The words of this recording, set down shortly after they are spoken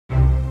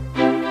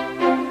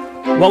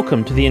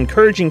Welcome to the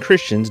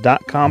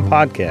EncouragingChristians.com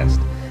podcast.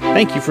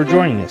 Thank you for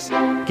joining us.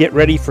 Get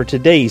ready for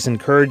today's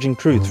encouraging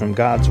truth from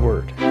God's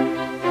Word.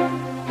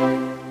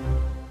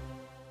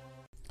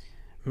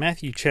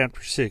 Matthew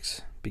chapter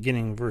 6,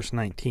 beginning verse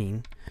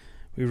 19,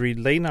 we read,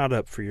 "Lay not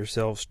up for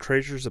yourselves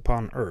treasures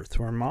upon earth,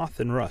 where moth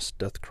and rust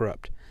doth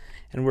corrupt,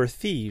 and where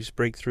thieves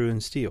break through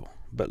and steal.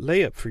 But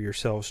lay up for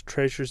yourselves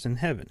treasures in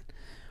heaven,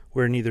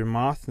 where neither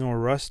moth nor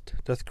rust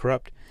doth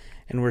corrupt,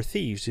 and where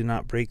thieves do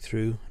not break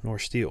through nor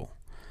steal.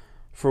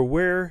 For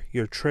where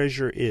your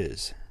treasure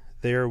is,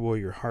 there will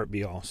your heart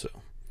be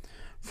also.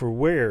 For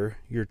where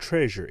your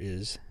treasure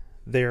is,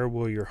 there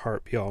will your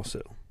heart be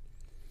also."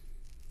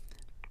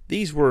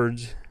 These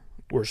words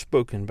were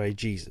spoken by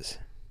Jesus.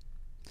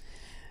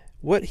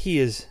 What he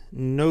is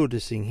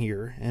noticing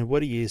here, and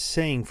what he is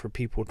saying for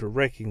people to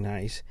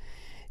recognize,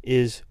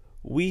 is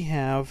we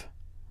have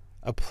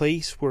a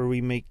place where we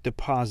make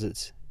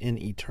deposits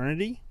in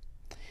eternity,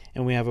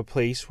 and we have a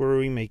place where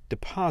we make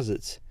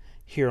deposits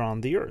here on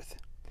the earth.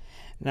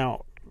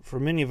 Now, for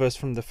many of us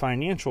from the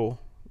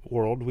financial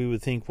world, we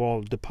would think,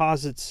 well,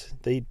 deposits,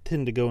 they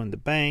tend to go in the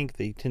bank,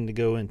 they tend to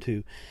go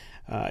into,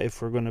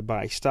 if we're going to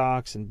buy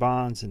stocks and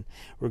bonds, and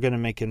we're going to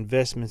make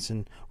investments,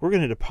 and we're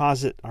going to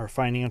deposit our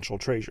financial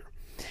treasure.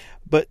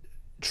 But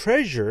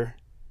treasure,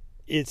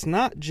 it's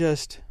not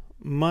just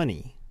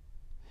money.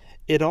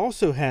 It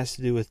also has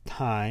to do with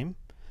time,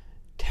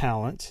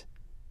 talent,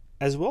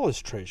 as well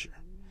as treasure.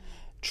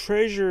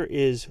 Treasure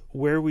is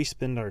where we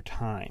spend our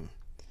time.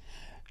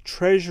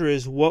 Treasure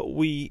is what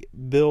we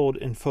build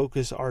and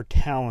focus our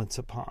talents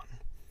upon.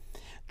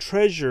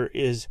 Treasure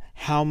is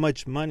how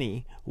much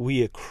money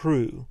we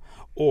accrue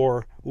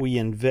or we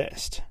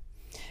invest.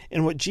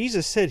 And what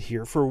Jesus said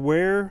here, for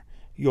where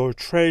your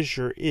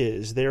treasure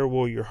is, there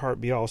will your heart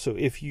be also.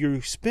 If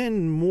you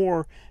spend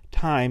more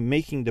time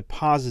making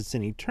deposits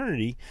in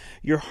eternity,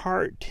 your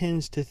heart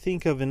tends to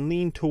think of and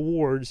lean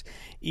towards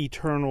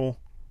eternal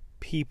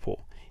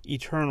people,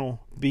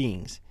 eternal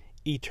beings,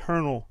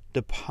 eternal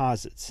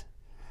deposits.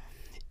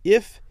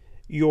 If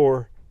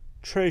your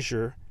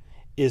treasure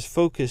is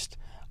focused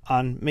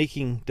on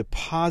making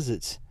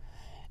deposits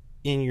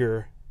in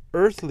your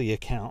earthly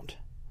account,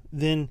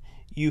 then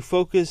you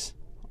focus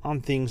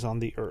on things on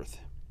the earth.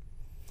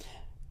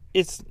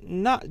 It's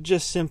not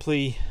just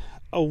simply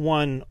a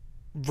one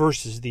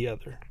versus the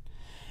other.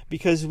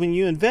 Because when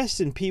you invest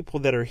in people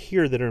that are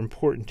here that are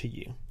important to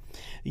you,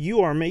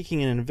 you are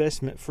making an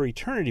investment for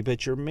eternity,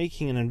 but you're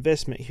making an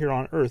investment here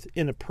on earth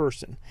in a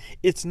person.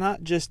 It's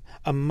not just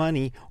a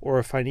money or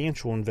a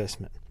financial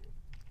investment.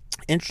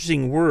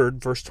 Interesting word,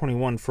 verse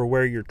 21, for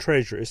where your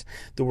treasure is.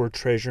 The word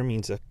treasure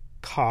means a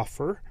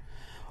coffer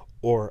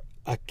or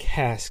a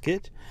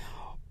casket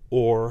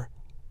or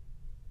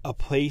a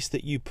place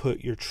that you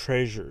put your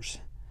treasures.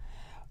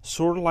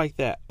 Sort of like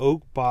that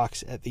oak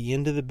box at the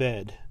end of the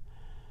bed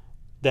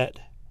that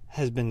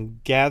has been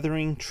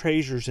gathering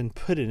treasures and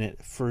put in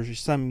it for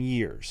some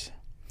years.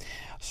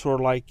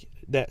 Sort of like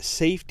that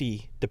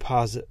safety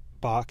deposit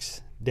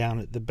box down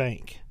at the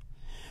bank.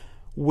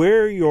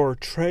 Where your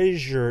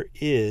treasure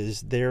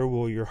is, there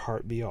will your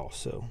heart be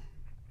also.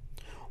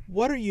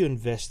 What are you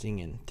investing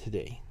in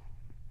today?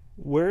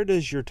 Where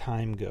does your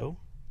time go?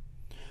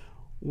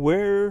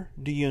 Where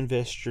do you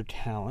invest your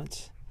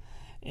talents?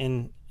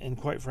 And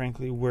quite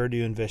frankly, where do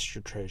you invest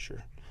your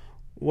treasure?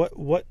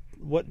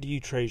 What do you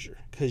treasure?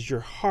 Because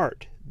your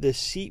heart, the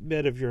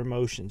seatbed of your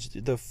emotions,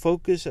 the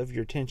focus of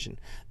your attention,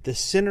 the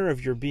center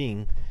of your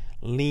being,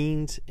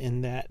 leans in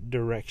that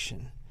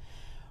direction.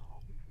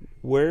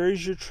 Where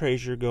is your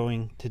treasure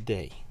going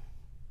today?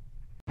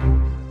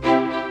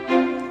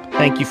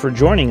 Thank you for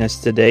joining us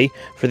today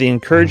for the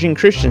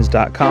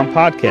EncouragingChristians.com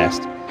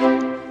podcast.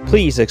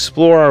 Please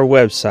explore our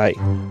website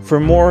for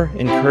more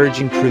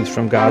encouraging truths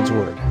from God's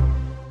Word.